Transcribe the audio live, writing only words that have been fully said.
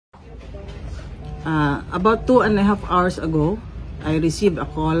About 2.5 hours ago, I received a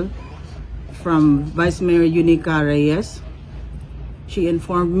call from Vice Mayor Unica Reyes. She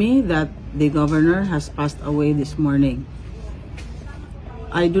informed me that the governor has passed away this morning.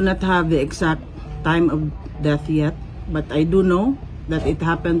 I do not have the exact time of death yet, but I do know that it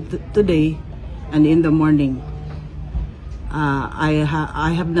happened today and in the morning. I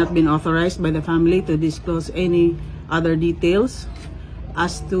have not been authorized by the family to disclose any other details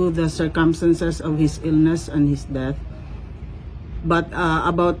as to the circumstances of his illness and his death. But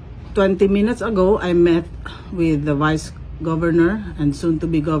about 20 minutes ago, I met with the Vice Governor and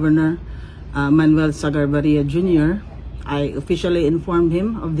soon-to-be Governor Manuel Sagarbarria Jr. I officially informed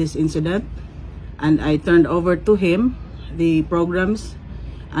him of this incident, and I turned over to him the programs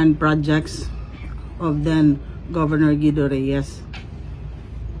and projects of then Governor Guido Reyes.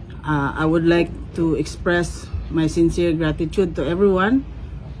 I would like to express my sincere gratitude to everyone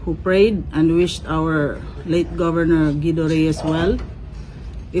who prayed and wished our late Governor Guido Reyes well.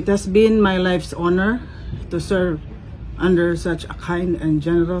 It has been my life's honor to serve under such a kind and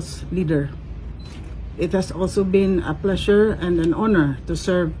generous leader. It has also been a pleasure and an honor to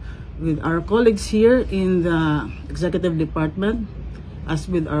serve with our colleagues here in the Executive Department, as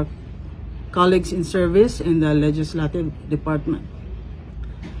with our colleagues in service in the Legislative Department.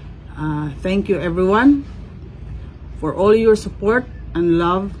 Thank you everyone for all your support and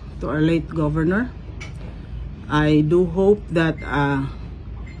love to our late Governor. I do hope that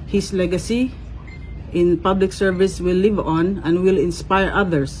his legacy in public service will live on and will inspire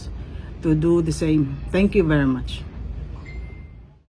others to do the same. Thank you very much.